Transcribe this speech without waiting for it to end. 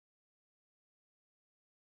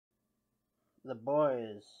The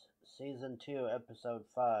Boys, Season 2, Episode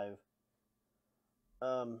 5.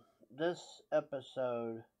 This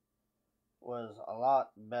episode was a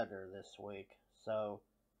lot better this week. So,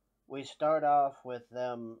 we start off with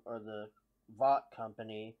them, or the Vought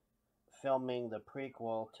Company, filming the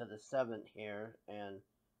prequel to the 7th here, and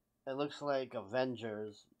it looks like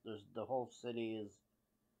Avengers. The whole city is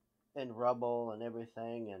in rubble and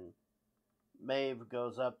everything, and Maeve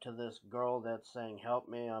goes up to this girl that's saying, "Help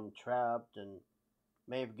me, I'm trapped," and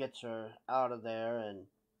Maeve gets her out of there, and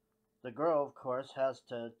the girl, of course, has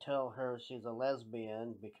to tell her she's a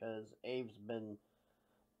lesbian because Abe's been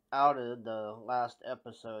outed the last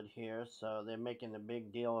episode here, so they're making a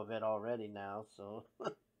big deal of it already now. So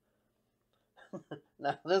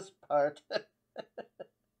now this part,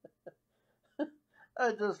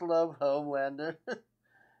 I just love Homelander.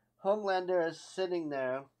 Homelander is sitting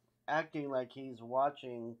there acting like he's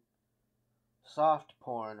watching soft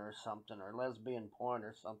porn or something, or lesbian porn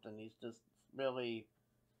or something. He's just really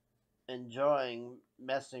enjoying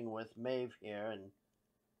messing with Maeve here, and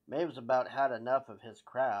Maeve's about had enough of his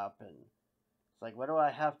crap, and it's like, what do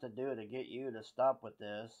I have to do to get you to stop with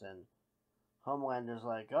this? And Homelander's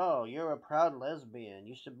like, oh, you're a proud lesbian.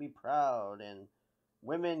 You should be proud, and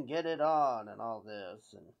women get it on, and all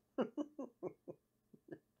this. And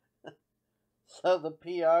so the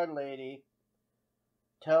PR lady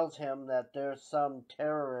tells him that there's some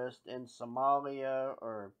terrorist in Somalia,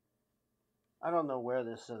 or I don't know where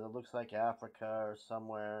this is. It looks like Africa or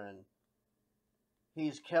somewhere, and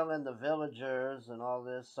he's killing the villagers and all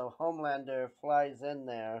this. So Homelander flies in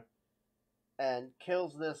there and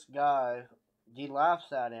kills this guy. He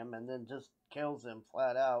laughs at him and then just kills him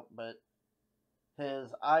flat out, but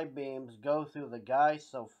his eye beams go through the guy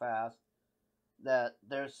so fast that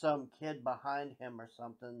there's some kid behind him or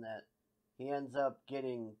something that he ends up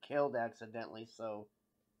getting killed accidentally, so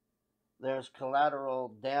there's collateral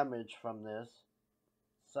damage from this.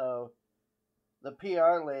 So the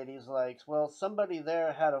PR lady's like, well, somebody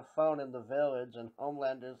there had a phone in the village, and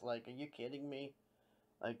Homelander's like, are you kidding me?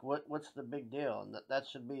 Like, what's the big deal? And that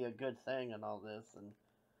should be a good thing and all this. And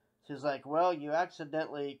she's like, well, you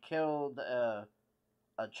accidentally killed a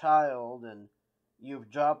child, and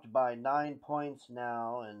you've dropped by 9 points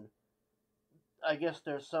now, and I guess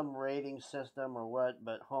there's some rating system or what,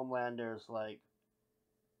 but Homelander's like,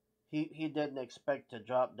 he didn't expect to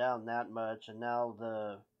drop down that much, and now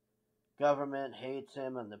the government hates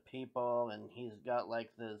him and the people, and he's got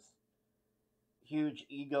like this huge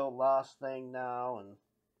ego loss thing now, and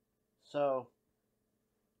so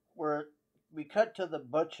we're we cut to the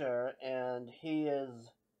butcher, and he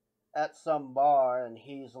is at some bar, and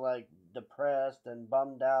he's like depressed and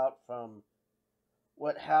bummed out from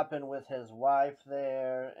what happened with his wife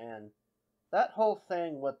there, and that whole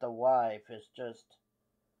thing with the wife is just,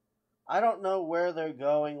 I don't know where they're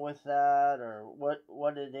going with that or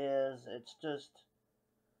what it is. It's just,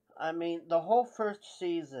 I mean, the whole first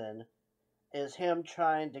season is him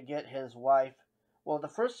trying to get his wife. Well, the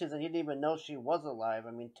first season he didn't even know she was alive.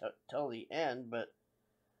 I mean, till the end, but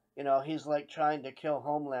he's like trying to kill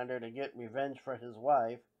Homelander to get revenge for his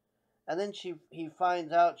wife, and then he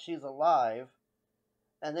finds out she's alive,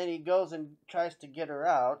 and then he goes and tries to get her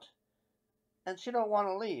out, and she don't want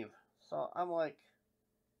to leave. So I'm like,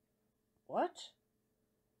 what?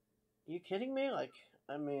 Are you kidding me? Like,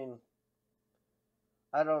 I mean,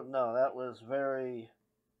 I don't know. That was very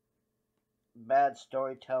bad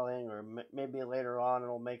storytelling, or maybe later on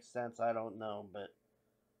it'll make sense. I don't know, but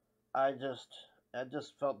I just I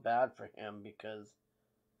just felt bad for him because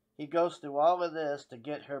he goes through all of this to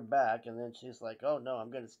get her back, and then she's like, "Oh no,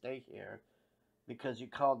 I'm gonna stay here because you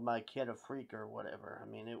called my kid a freak or whatever." I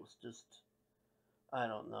mean, it was just, I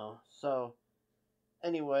don't know. So,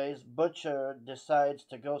 anyways, Butcher decides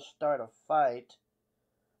to go start a fight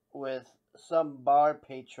with some bar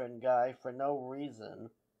patron guy for no reason.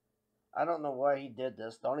 I don't know why he did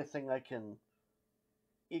this. The only thing I can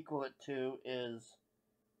equal it to is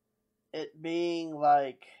it being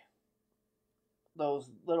like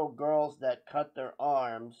those little girls that cut their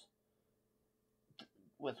arms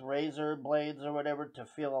with razor blades or whatever to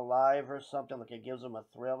feel alive or something. Like it gives them a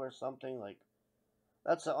thrill or something. Like,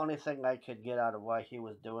 that's the only thing I could get out of why he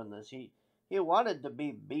was doing this. He wanted to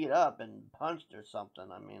be beat up and punched or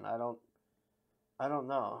something. I mean, I don't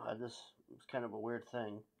know. It's kind of a weird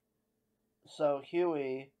thing. So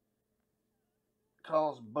Huey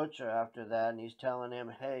calls Butcher after that, and he's telling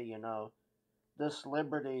him, hey, this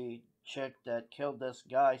Liberty chick that killed this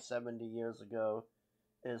guy 70 years ago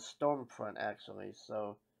is Stormfront, actually.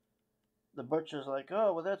 So the Butcher's like,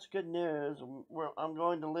 oh, well, that's good news. I'm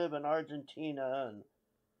going to live in Argentina, and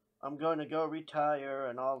I'm going to go retire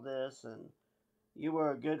and all this. And you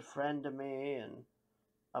were a good friend to me, and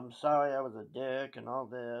I'm sorry I was a dick and all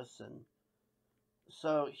this. And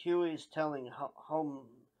so Huey's telling home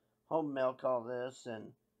milk all this,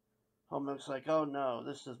 and home milk's like, oh no,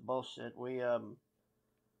 this is bullshit.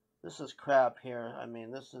 This is crap here. I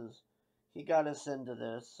mean, he got us into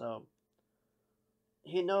this, so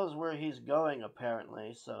he knows where he's going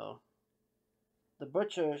apparently. So the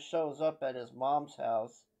butcher shows up at his mom's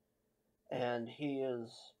house, and he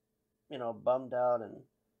is, bummed out and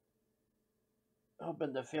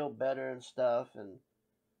hoping to feel better and stuff, and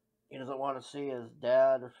he doesn't want to see his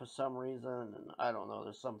dad for some reason, and I don't know,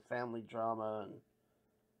 there's some family drama, and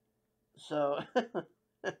so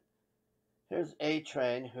here's A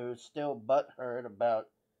Train, who's still butthurt about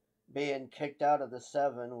being kicked out of the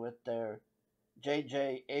Seven with their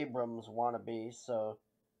J.J. Abrams wannabe, so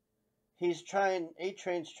A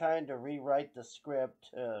Train's trying to rewrite the script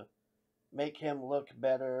to make him look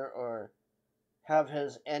better, or have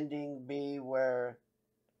his ending be where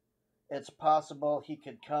it's possible he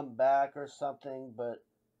could come back or something, but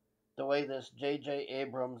the way this J.J.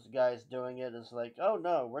 Abrams guy's doing it is like, oh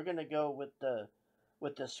no, we're gonna go with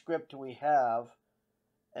the script we have,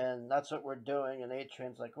 and that's what we're doing. And A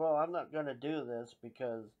Train's like, well, I'm not gonna do this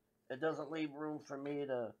because it doesn't leave room for me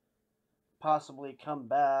to possibly come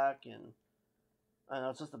back, and I know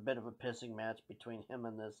it's just a bit of a pissing match between him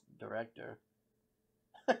and this director.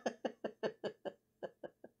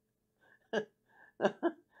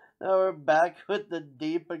 Now we're back with the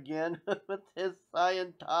Deep again with his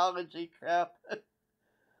Scientology crap.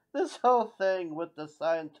 This whole thing with the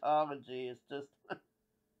Scientology is just,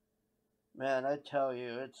 man, I tell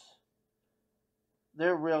you,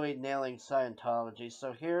 they're really nailing Scientology.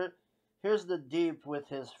 So here's the Deep with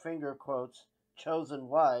his finger quotes chosen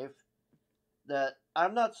wife, that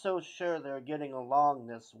I'm not so sure they're getting along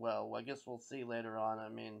this well. I guess we'll see later on. I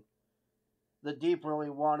mean, the Deep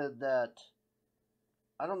really wanted that.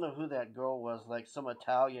 I don't know who that girl was, like some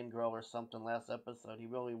Italian girl or something last episode. He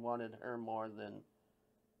really wanted her more than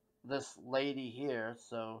this lady here,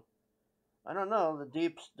 so I don't know. The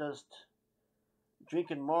Deep's just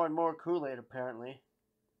drinking more and more Kool-Aid apparently.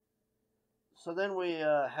 So then we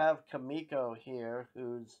have Kamiko here,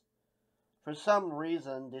 who's for some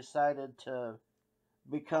reason decided to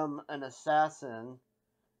become an assassin,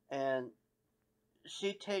 and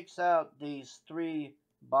she takes out these three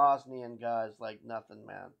Bosnian guys like nothing,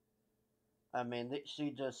 man. I mean,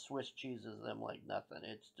 she just Swiss cheeses them like nothing.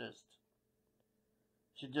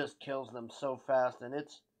 She just kills them so fast, and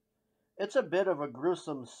it's a bit of a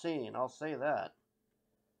gruesome scene. I'll say that.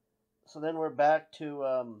 So then we're back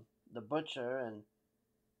to the butcher, and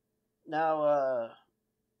now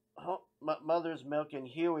Mother's Milk and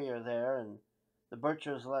Huey are there, and the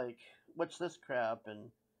butcher's like, "What's this crap?"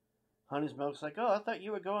 And Honey's Milk's like, "Oh, I thought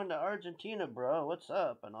you were going to Argentina, bro. What's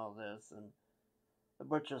up?" and all this, and the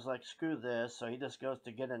butcher's like, "Screw this," so he just goes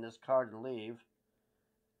to get in his car to leave.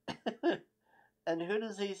 And who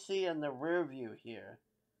does he see in the rear view here?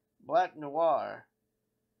 Black Noir.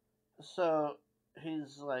 So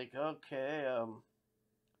he's like, okay,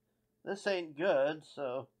 this ain't good.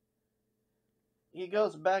 So he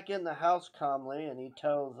goes back in the house calmly, and he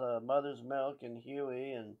tells Mother's Milk and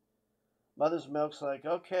Huey, and Mother's Milk's like,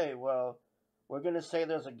 okay, well, we're going to say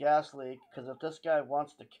there's a gas leak, because if this guy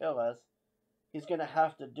wants to kill us, he's going to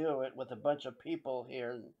have to do it with a bunch of people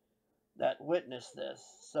here that witness this.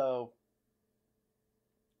 So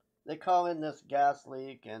they call in this gas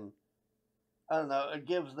leak, and I don't know, it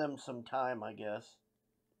gives them some time, I guess.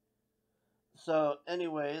 So,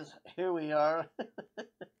 anyways, here we are.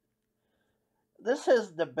 This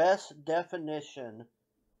is the best definition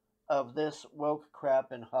of this woke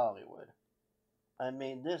crap in Hollywood. I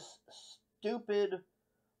mean, this stupid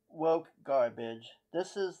woke garbage.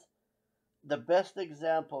 This is the best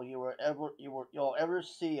example you'll ever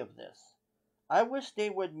see of this. I wish they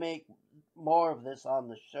would make more of this on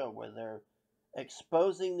the show, where they're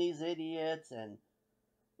exposing these idiots and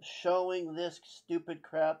showing this stupid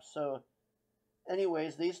crap. So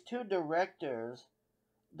anyways, these two directors,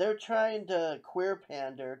 they're trying to queer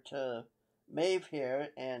pander to Maeve here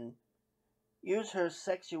and use her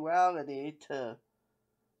sexuality to,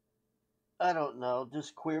 I don't know,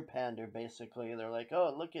 just queer pander basically. They're like,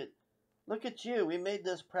 "Oh, look at you. We made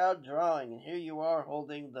this proud drawing, and here you are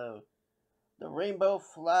holding the rainbow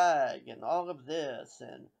flag and all of this,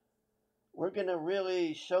 and we're going to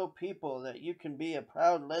really show people that you can be a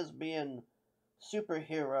proud lesbian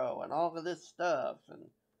superhero and all of this stuff."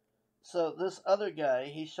 And so this other guy,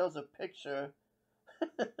 he shows a picture,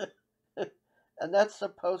 and that's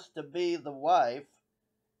supposed to be the wife.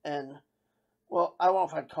 And, well, I don't know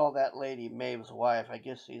if I'd call that lady Maeve's wife. I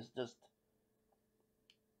guess she's just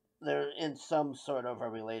they're in some sort of a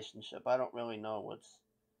relationship. I don't really know what's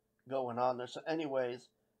going on there. So, anyways,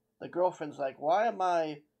 the girlfriend's like, why am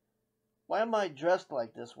I dressed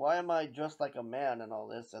like this? Why am I dressed like a man and all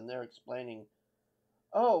this? And they're explaining,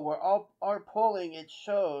 oh, we're all our polling. It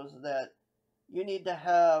shows that you need to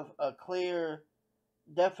have a clear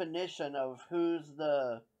definition of who's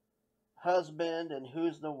the husband and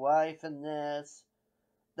who's the wife in this.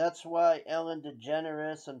 That's why Ellen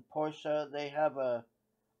DeGeneres and Portia, they have a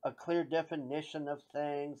clear definition of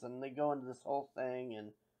things, and they go into this whole thing,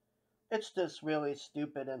 and it's just really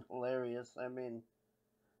stupid and hilarious. I mean,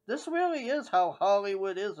 this really is how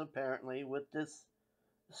Hollywood is, apparently, with this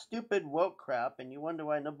stupid woke crap, and you wonder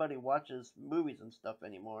why nobody watches movies and stuff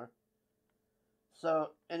anymore. So,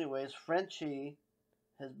 anyways, Frenchie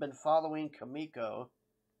has been following Kamiko.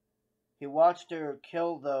 He watched her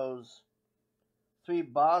kill those three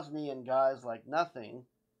Bosnian guys like nothing.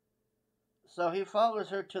 So he follows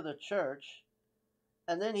her to the church,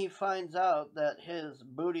 and then he finds out that his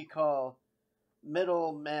booty call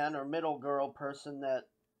middleman or middle girl person that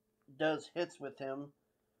does hits with him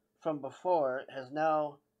from before has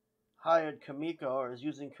now hired Kamiko, or is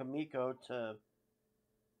using Kamiko to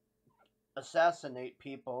assassinate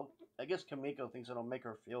people. I guess Kamiko thinks it'll make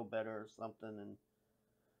her feel better or something, and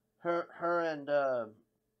her and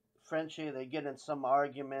Frenchie, they get in some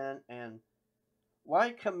argument, and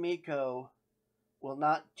why Kamiko will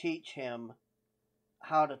not teach him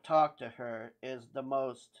how to talk to her is the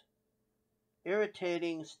most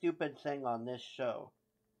irritating, stupid thing on this show.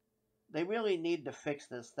 They really need to fix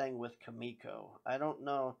this thing with Kamiko. I don't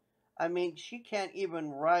know. I mean, she can't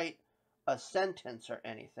even write a sentence or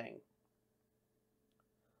anything.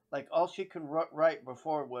 Like, all she could write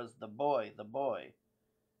before was the boy, the boy.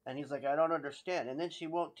 And he's like, I don't understand. And then she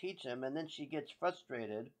won't teach him, and then she gets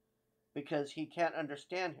frustrated because he can't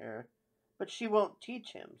understand her, but she won't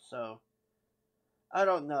teach him. So, I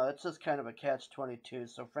don't know. It's just kind of a catch-22.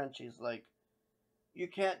 So Frenchie's like, you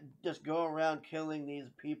can't just go around killing these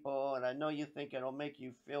people, and I know you think it'll make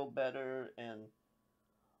you feel better, and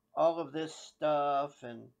all of this stuff,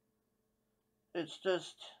 and it's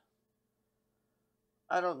just,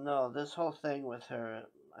 I don't know, this whole thing with her.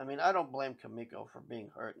 I mean, I don't blame Kamiko for being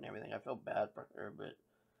hurt and everything. I feel bad for her,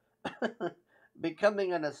 but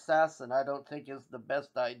becoming an assassin, I don't think is the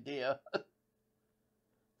best idea.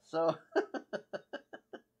 So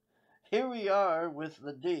here we are with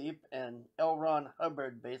the Deep and L. Ron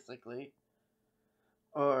Hubbard, basically,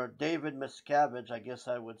 or David Miscavige, I guess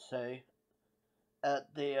I would say,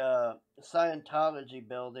 at the Scientology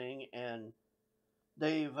building, and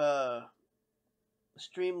they've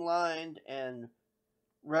streamlined and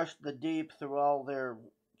rushed the Deep through all their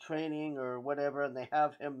training or whatever, and they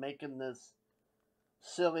have him making this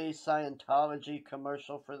silly Scientology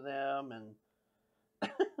commercial for them, and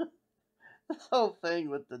this whole thing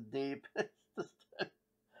with the Deep.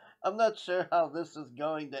 I'm not sure how this is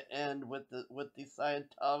going to end with the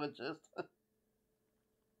Scientologists.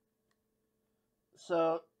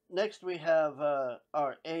 So next we have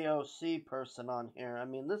our AOC person on here. I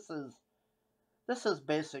mean, this is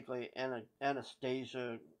basically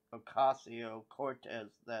Anastasia Ocasio-Cortez,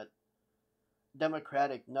 that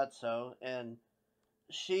Democratic nutso, and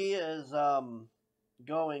she is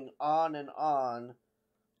going on and on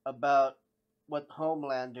about what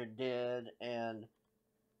Homelander did, and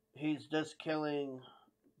he's just killing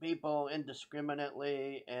people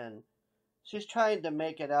indiscriminately, and she's trying to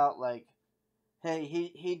make it out like, hey,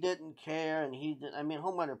 he didn't care, and I mean,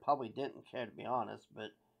 Homelander probably didn't care, to be honest,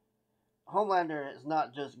 but Homelander is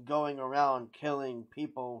not just going around killing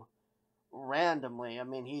people randomly. I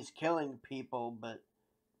mean, he's killing people, but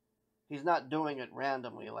he's not doing it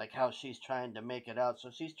randomly like how she's trying to make it out.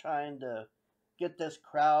 So she's trying to get this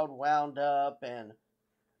crowd wound up and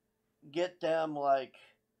get them like,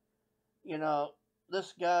 you know,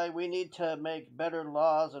 this guy, we need to make better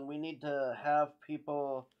laws, and we need to have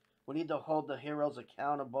people, we need to hold the heroes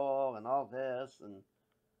accountable and all this. And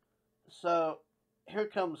so here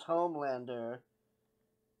comes Homelander,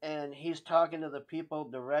 and he's talking to the people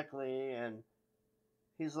directly, and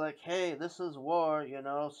he's like, hey, this is war,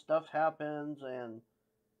 stuff happens, and,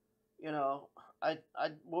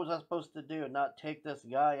 what was I supposed to do? Not take this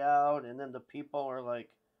guy out? And then the people are like,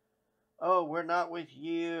 oh, we're not with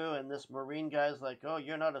you, and this Marine guy's like, oh,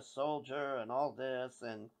 you're not a soldier, and all this,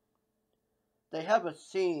 and they have a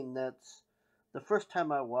scene that's, the first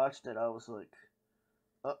time I watched it, I was like,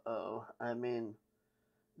 uh-oh. I mean,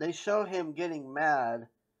 they show him getting mad,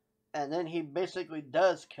 and then he basically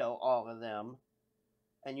does kill all of them,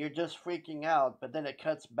 and you're just freaking out, but then it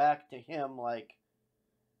cuts back to him like,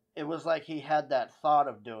 it was like he had that thought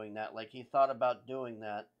of doing that, like he thought about doing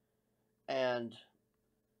that, and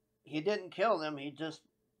he didn't kill them. He just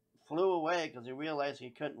flew away because he realized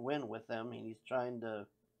he couldn't win with them, and he's trying to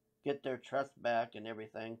get their trust back and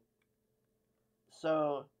everything.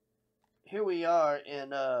 So here we are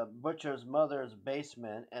in Butcher's mother's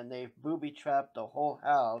basement, and they've booby trapped the whole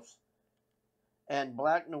house. And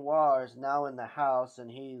Black Noir is now in the house,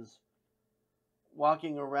 and he's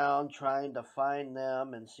walking around trying to find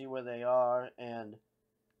them and see where they are. And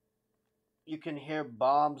you can hear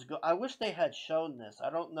bombs go. I wish they had shown this. I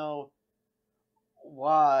don't know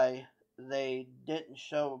why they didn't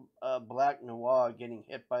show Black Noir getting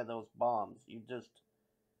hit by those bombs. You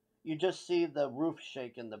just see the roof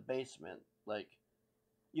shake in the basement. Like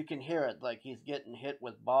you can hear it, like he's getting hit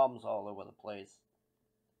with bombs all over the place.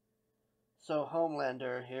 So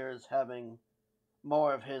Homelander here is having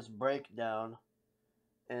more of his breakdown,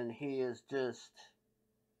 and he is just,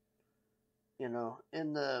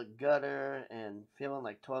 in the gutter and feeling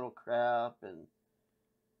like total crap, and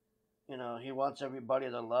he wants everybody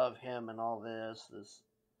to love him and all this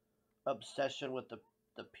obsession with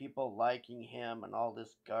the people liking him and all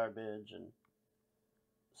this garbage. And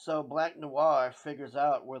so Black Noir figures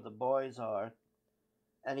out where the boys are,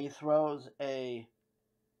 and he throws a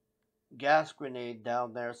gas grenade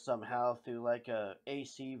down there somehow through like a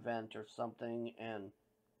AC vent or something, and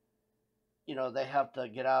they have to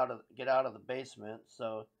get out of the basement.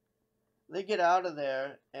 So they get out of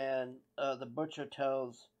there, and the butcher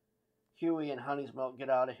tells Huey and Honey's Milk, "Get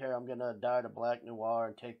out of here! I'm gonna die to Black Noir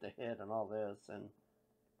and take the hit and all this." And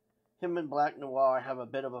him and Black Noir have a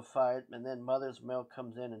bit of a fight, and then Mother's Milk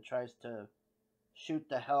comes in and tries to shoot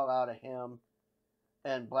the hell out of him,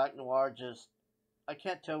 and Black Noir just, I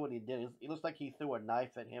can't tell what he did. It looks like he threw a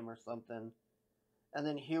knife at him or something. And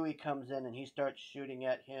then Huey comes in and he starts shooting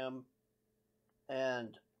at him,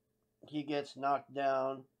 and he gets knocked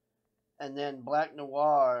down. And then Black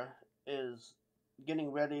Noir is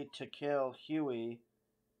getting ready to kill Huey,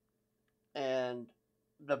 and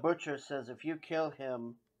the butcher says, "If you kill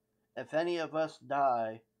him, if any of us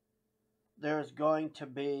die, there's going to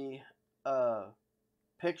be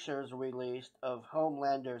pictures released of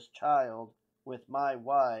Homelander's child with my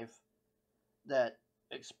wife that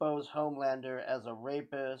expose Homelander as a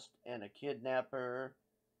rapist and a kidnapper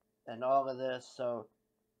and all of this." So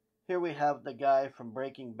here we have the guy from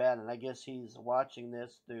Breaking Bad, and I guess he's watching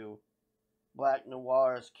this through Black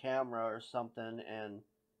Noir's camera or something, and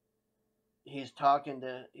he's talking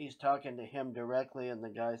to him directly, and the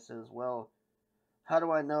guy says, "Well, how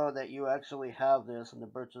do I know that you actually have this?" And the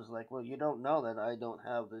butcher's like, "Well, you don't know that I don't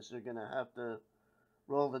have this. You're gonna have to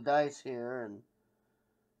roll the dice here." And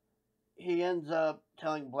he ends up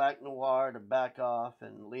telling Black Noir to back off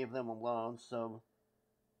and leave them alone. So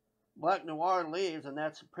Black Noir leaves, and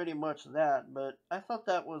that's pretty much that. But I thought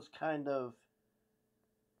that was kind of,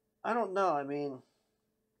 I don't know. I mean,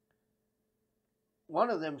 one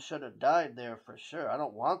of them should have died there for sure. I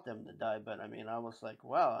don't want them to die, but I mean, I was like,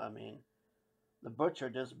 wow. I mean, the butcher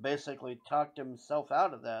just basically talked himself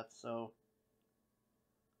out of that. So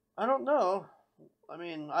I don't know. I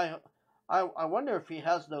mean, I wonder if he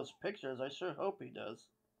has those pictures. I sure hope he does.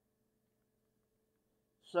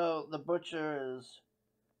 So the butcher is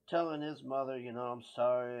telling his mother, "I'm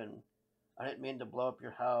sorry, and I didn't mean to blow up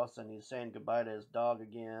your house," and he's saying goodbye to his dog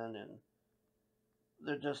again, and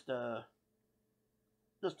they're just a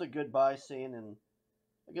goodbye scene, and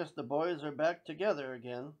I guess the boys are back together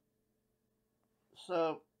again.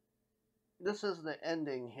 So this is the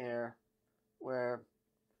ending here, where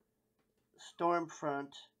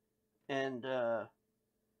Stormfront and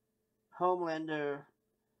Homelander.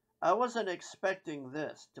 I wasn't expecting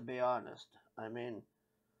this, to be honest. I mean,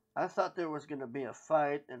 I thought there was going to be a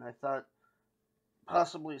fight, and I thought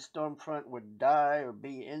possibly Stormfront would die or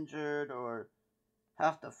be injured or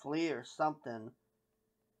have to flee or something.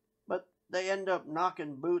 But they end up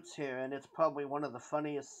knocking boots here, and it's probably one of the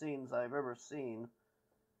funniest scenes I've ever seen.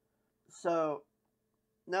 So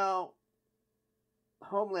now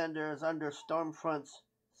Homelander is under Stormfront's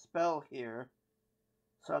spell here.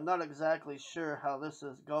 So I'm not exactly sure how this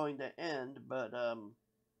is going to end, but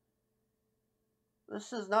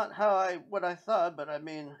this is not what I thought, but I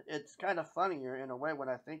mean, it's kind of funnier in a way when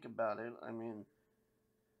I think about it. I mean,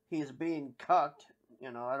 he's being cucked,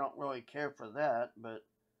 I don't really care for that, but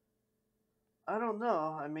I don't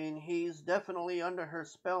know. I mean, he's definitely under her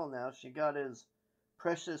spell now. She got his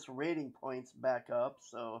precious rating points back up,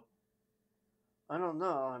 so I don't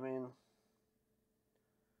know. I mean,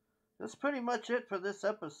 that's pretty much it for this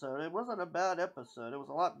episode. It wasn't a bad episode. It was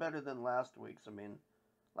a lot better than last week's. I mean,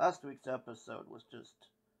 last week's episode was just,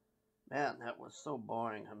 man, that was so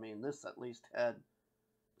boring. I mean, this at least had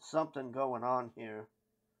something going on here.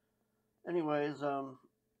 Anyways,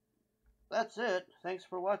 that's it. Thanks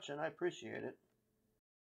for watching. I appreciate it.